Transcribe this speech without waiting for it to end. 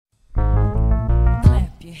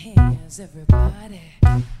hands, everybody.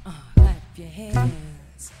 Clap your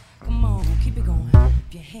hands. Come on, keep it going. Clap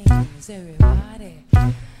your hands, everybody.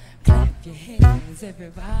 Clap your hands,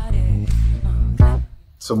 everybody. Clap.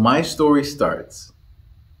 So my story starts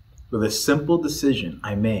with a simple decision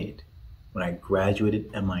I made when I graduated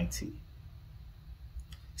MIT.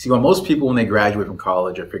 See, when most people, when they graduate from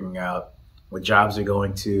college, are figuring out what jobs they're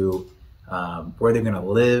going to, where they're going to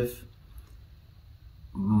live,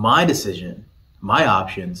 my decision, my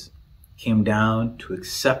options came down to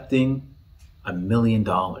accepting $1 million.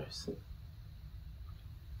 So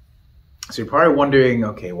you're probably wondering,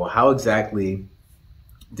 okay, well, how exactly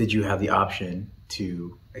did you have the option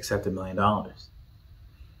to accept $1 million?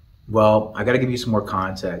 Well, I got to give you some more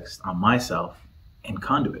context on myself and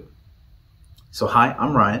Conduit. So hi,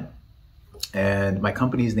 I'm Ryan, and my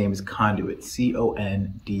company's name is Conduit,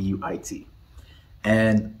 C-O-N-D-U-I-T.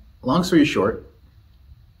 And long story short,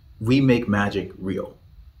 we make magic real.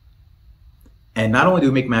 And not only do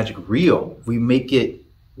we make magic real, we make it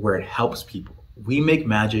where it helps people. We make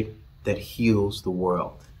magic that heals the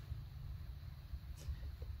world.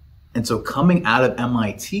 And so coming out of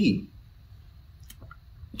MIT,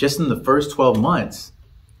 just in the first 12 months,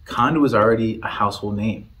 Conduit was already a household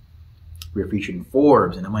name. We were featured in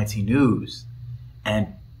Forbes and MIT News,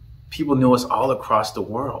 and people knew us all across the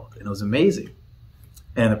world, and it was amazing.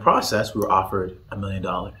 And in the process, we were offered $1 million.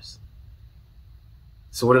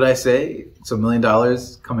 So what did I say? So $1 million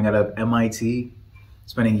coming out of MIT,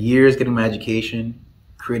 spending years getting my education,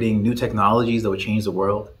 creating new technologies that would change the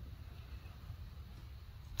world.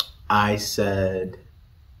 I said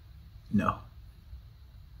no.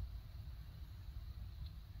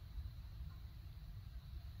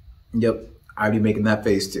 Yep, I'd be making that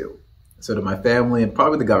face too. So to my family and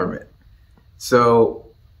probably the government. So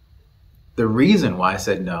the reason why I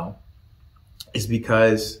said no is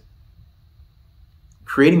because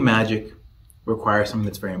creating magic requires something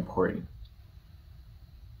that's very important.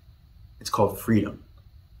 It's called freedom.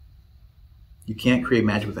 You can't create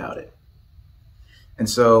magic without it. And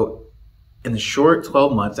so in the short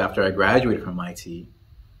 12 months after I graduated from MIT,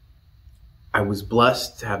 I was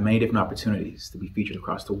blessed to have many different opportunities to be featured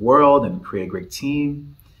across the world and create a great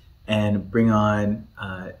team and bring on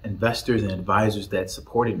investors and advisors that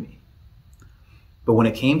supported me. But when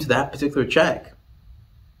it came to that particular check,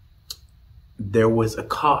 there was a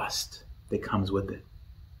cost that comes with it.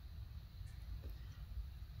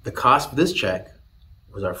 The cost for this check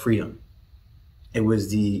was our freedom. It was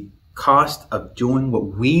the cost of doing what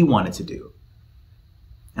we wanted to do.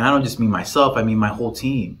 And I don't just mean myself, I mean my whole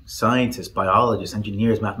team, scientists, biologists,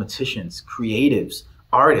 engineers, mathematicians, creatives,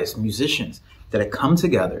 artists, musicians that had come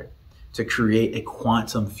together to create a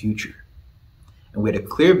quantum future. And we had a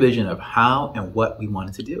clear vision of how and what we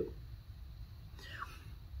wanted to do.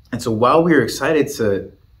 And so while we were excited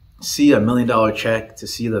to see $1 million check, to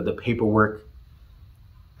see the paperwork,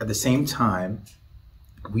 at the same time,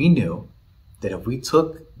 we knew that if we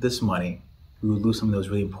took this money, we would lose something that was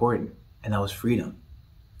really important, and that was freedom.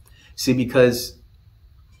 See, because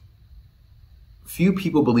few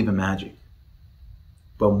people believe in magic,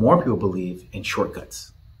 but more people believe in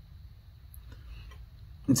shortcuts.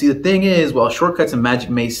 And see, the thing is, while shortcuts and magic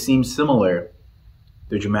may seem similar,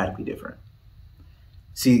 they're dramatically different.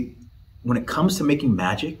 See, when it comes to making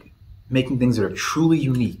magic, making things that are truly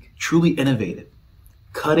unique, truly innovative,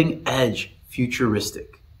 cutting edge,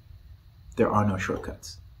 futuristic, there are no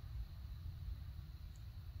shortcuts.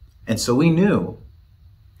 And so we knew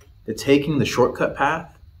that taking the shortcut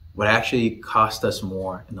path would actually cost us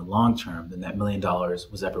more in the long term than that $1 million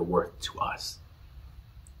was ever worth to us.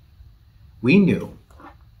 We knew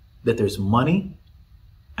that there's money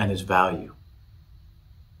and there's value.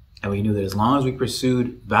 And we knew that as long as we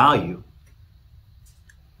pursued value,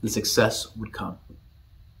 the success would come.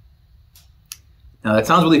 Now that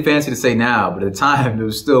sounds really fancy to say now, but at the time it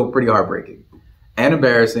was still pretty heartbreaking and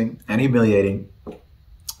embarrassing and humiliating.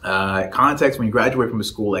 Context, when you graduate from a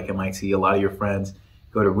school like MIT, a lot of your friends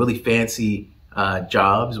go to really fancy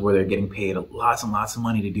jobs where they're getting paid lots and lots of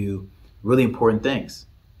money to do really important things.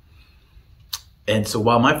 And so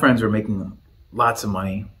while my friends were making lots of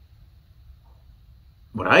money,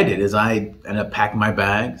 what I did is I ended up packing my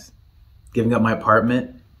bags, giving up my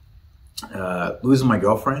apartment, losing my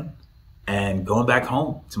girlfriend, and going back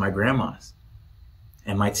home to my grandma's.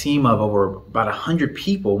 And my team of over about 100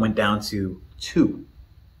 people went down to 2.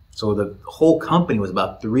 So the whole company was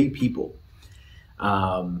about 3 people,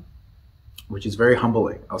 which is very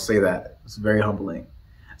humbling. I'll say that. It's very humbling.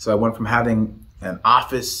 So I went from having an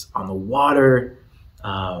office on the water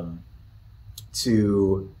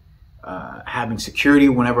to having security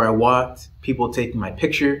whenever I walked, people taking my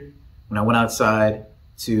picture when I went outside,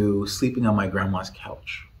 to sleeping on my grandma's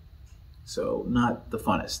couch. So not the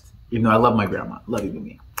funnest, even though I love my grandma, love you,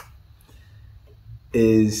 me,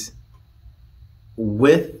 is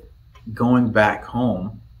with going back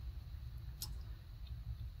home,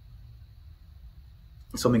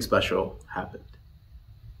 something special happened.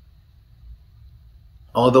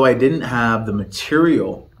 Although I didn't have the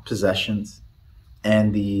material possessions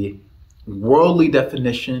and the worldly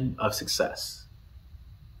definition of success,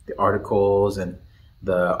 the articles and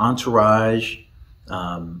the entourage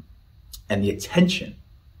and the attention,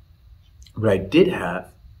 what I did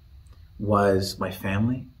have was my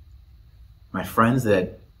family, my friends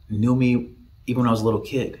that knew me even when I was a little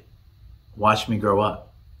kid, watched me grow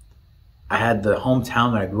up. I had the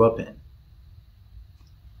hometown that I grew up in.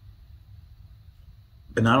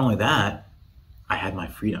 But not only that, I had my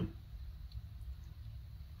freedom.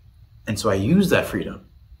 And so I used that freedom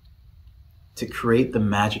to create the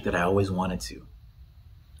magic that I always wanted to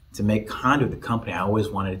make Conduit the company I always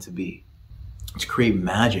wanted it to be, to create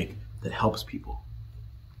magic that helps people.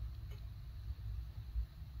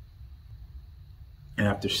 And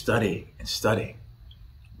after studying and studying,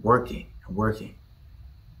 working and working,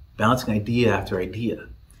 balancing idea after idea,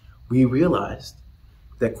 we realized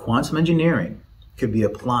that quantum engineering could be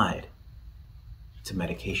applied to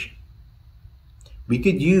medication. We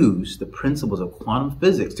could use the principles of quantum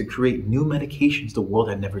physics to create new medications the world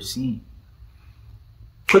had never seen,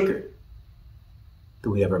 quicker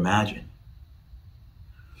than we ever imagined.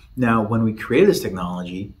 Now, when we created this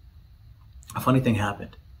technology, a funny thing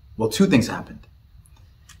happened. Well, two things happened.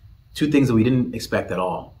 Two things that we didn't expect at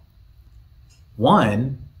all.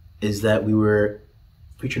 One is that we were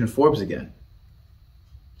featured in Forbes again.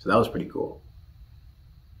 So that was pretty cool.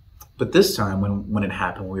 But this time, when it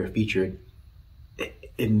happened, when we were featured,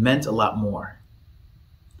 it meant a lot more.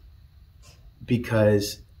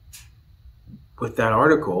 Because with that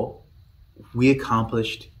article, we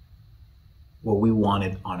accomplished what we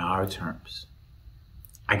wanted on our terms.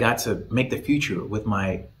 I got to make the future with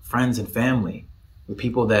my friends and family, with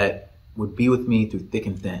people that would be with me through thick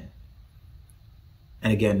and thin.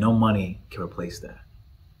 And again, no money can replace that.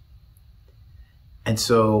 And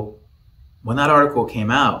so when that article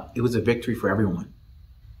came out, it was a victory for everyone.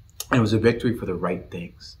 And it was a victory for the right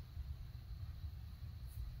things.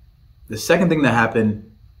 The second thing that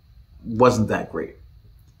happened wasn't that great.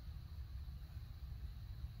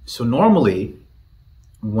 So normally,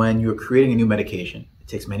 when you're creating a new medication, it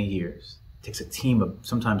takes many years. It takes a team of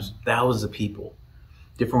sometimes thousands of people,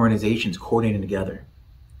 different organizations coordinating together.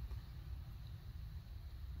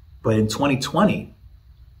 But in 2020,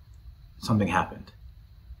 something happened.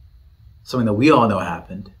 Something that we all know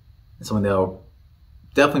happened, and something that will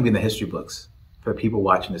definitely be in the history books for people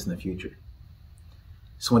watching this in the future.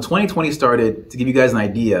 So when 2020 started, to give you guys an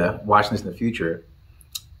idea, watching this in the future,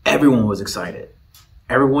 everyone was excited.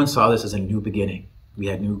 Everyone saw this as a new beginning. We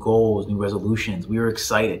had new goals, new resolutions. We were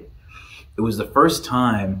excited. It was the first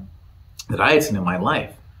time that I had seen in my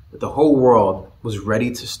life that the whole world was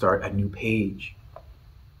ready to start a new page,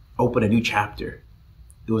 open a new chapter.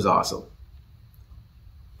 It was awesome.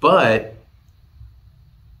 But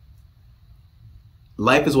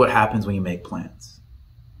life is what happens when you make plans.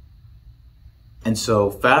 And so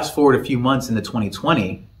fast forward a few months into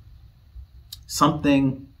 2020,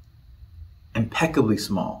 something impeccably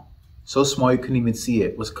small, so small you couldn't even see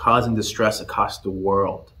it, was causing distress across the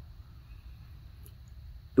world.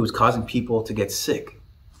 It was causing people to get sick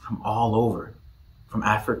from all over, from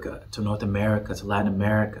Africa to North America to Latin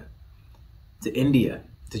America to India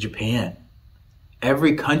to Japan.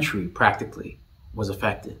 Every country practically was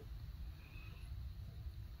affected.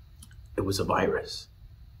 It was a virus.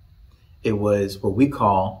 It was what we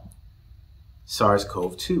call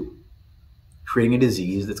SARS-CoV-2, creating a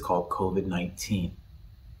disease that's called COVID-19.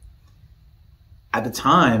 At the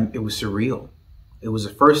time, it was surreal. It was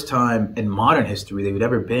the first time in modern history that we'd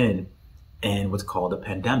ever been in what's called a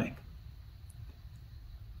pandemic.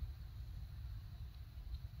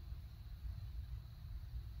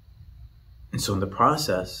 And so in the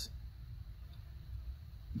process,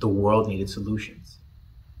 the world needed solutions.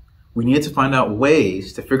 We needed to find out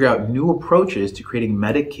ways to figure out new approaches to creating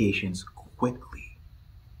medications quickly.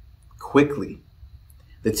 Quickly.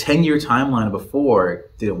 The 10-year timeline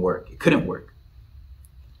before didn't work. It couldn't work.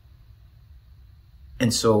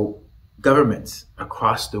 And so governments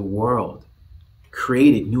across the world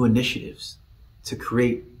created new initiatives to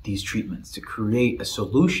create these treatments, to create a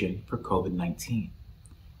solution for COVID-19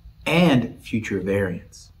 and future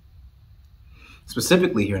variants.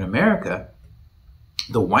 Specifically here in America,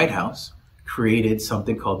 the White House created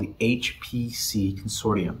something called the HPC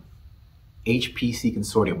Consortium. HPC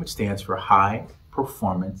Consortium, which stands for High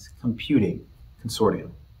Performance Computing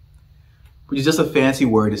Consortium, which is just a fancy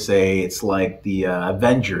word to say it's like the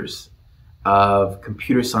Avengers of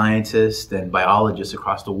computer scientists and biologists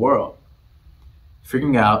across the world,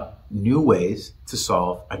 figuring out new ways to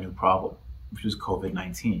solve a new problem, which was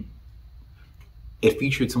COVID-19. It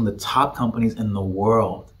featured some of the top companies in the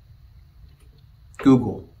world: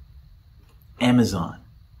 Google, Amazon,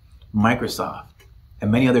 Microsoft,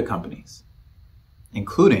 and many other companies,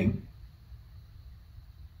 including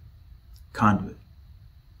Conduit.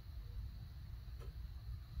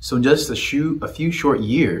 So in just a few short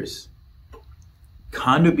years,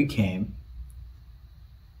 Conduit became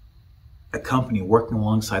a company working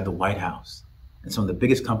alongside the White House and some of the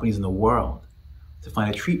biggest companies in the world to find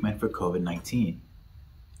a treatment for COVID-19.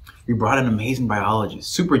 We brought in amazing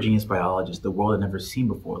biologists, super genius biologists the world had never seen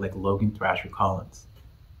before, like Logan Thrasher Collins.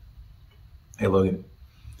 Hey, Logan.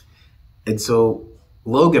 And so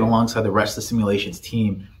Logan, alongside the rest of the simulations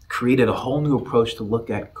team, created a whole new approach to look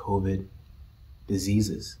at COVID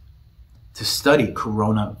diseases, to study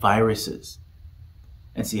coronaviruses,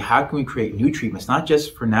 and see how can we create new treatments, not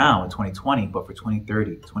just for now in 2020, but for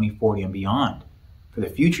 2030, 2040, and beyond, for the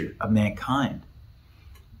future of mankind,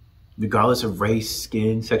 regardless of race,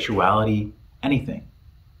 skin, sexuality, anything,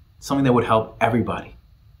 something that would help everybody.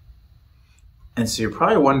 And so you're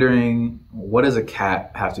probably wondering, what does a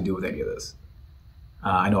cat have to do with any of this?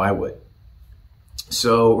 I know I would.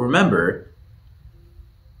 So remember,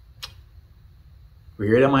 we're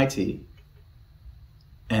here at MIT,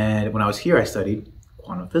 and when I was here, I studied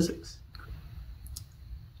quantum physics.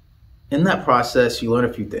 In that process, you learn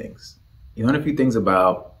a few things. You learn a few things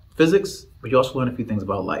about physics, but you also learn a few things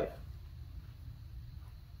about life.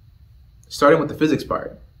 Starting with the physics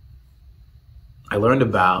part, I learned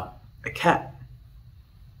about a cat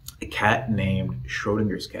named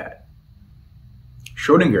Schrodinger's cat.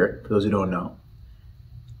 Schrodinger, for those who don't know,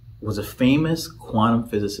 was a famous quantum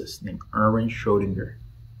physicist named Erwin Schrödinger.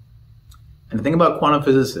 And the thing about quantum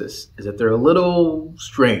physicists is that they're a little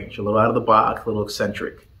strange, a little out of the box, a little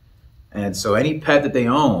eccentric. And so any pet that they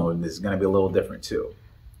own is going to be a little different too.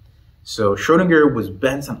 So Schrödinger was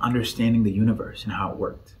bent on understanding the universe and how it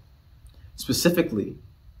worked. Specifically,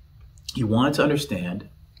 he wanted to understand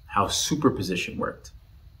how superposition worked.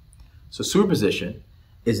 So superposition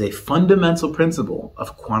is a fundamental principle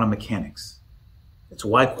of quantum mechanics. It's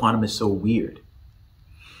why quantum is so weird.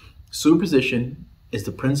 Superposition is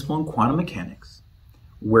the principle in quantum mechanics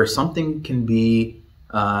where something can be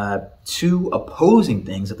two opposing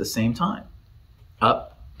things at the same time.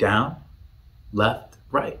 Up, down, left,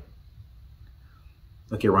 right.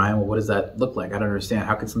 Okay, Ryan, well, what does that look like? I don't understand.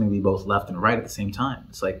 How can something be both left and right at the same time?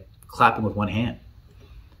 It's like clapping with one hand.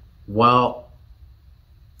 Well,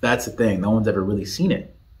 that's the thing. No one's ever really seen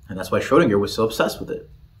it. And that's why Schrödinger was so obsessed with it.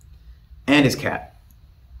 And his cat.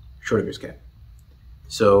 Schrödinger's cat.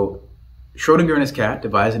 So Schrödinger and his cat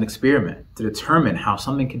devised an experiment to determine how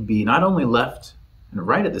something can be not only left and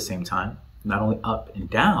right at the same time, not only up and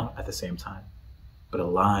down at the same time, but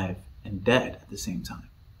alive and dead at the same time.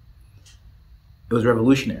 It was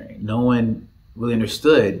revolutionary. No one really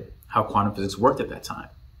understood how quantum physics worked at that time.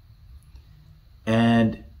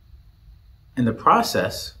 And in the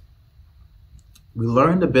process, we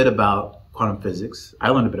learned a bit about quantum physics. I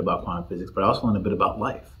learned a bit about quantum physics, but I also learned a bit about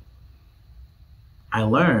life. I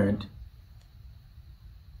learned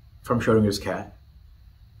from Schrödinger's cat,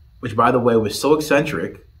 which, by the way, was so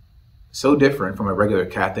eccentric, so different from a regular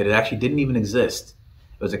cat that it actually didn't even exist.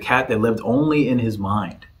 It was a cat that lived only in his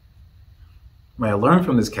mind. What I learned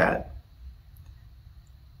from this cat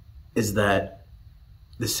is that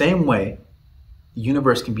the same way the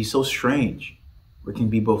universe can be so strange, where it can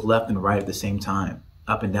be both left and right at the same time,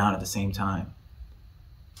 up and down at the same time,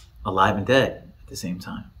 alive and dead at the same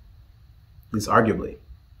time, at least arguably,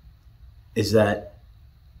 is that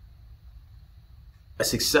a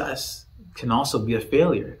success can also be a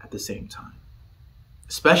failure at the same time,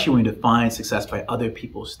 especially when you define success by other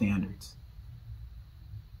people's standards.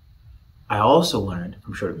 I also learned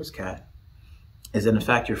from Schrödinger's cat is that in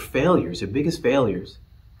fact your failures, your biggest failures,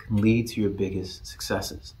 can lead to your biggest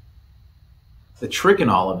successes. The trick in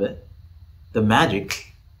all of it, the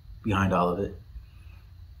magic behind all of it,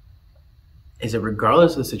 is that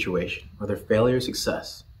regardless of the situation, whether failure or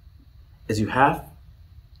success, is you have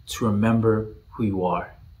to remember who you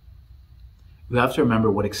are. You have to remember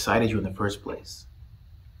what excited you in the first place.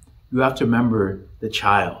 You have to remember the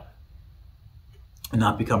child and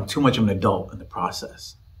not become too much of an adult in the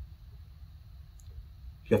process.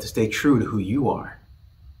 You have to stay true to who you are.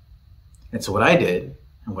 And so what I did,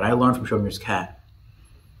 and what I learned from Schrödinger's cat,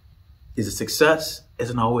 is that success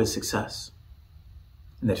isn't always success.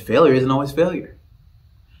 And that failure isn't always failure.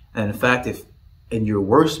 And in fact, if in your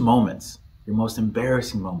worst moments, your most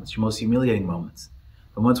embarrassing moments, your most humiliating moments,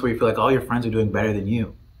 the moments where you feel like all your friends are doing better than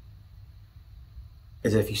you,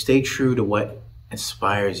 is if you stay true to what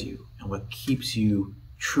inspires you and what keeps you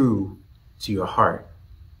true to your heart,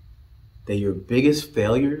 that your biggest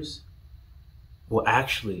failures will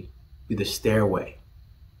actually be the stairway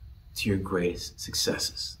to your greatest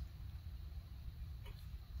successes.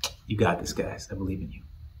 You got this, guys. I believe in you.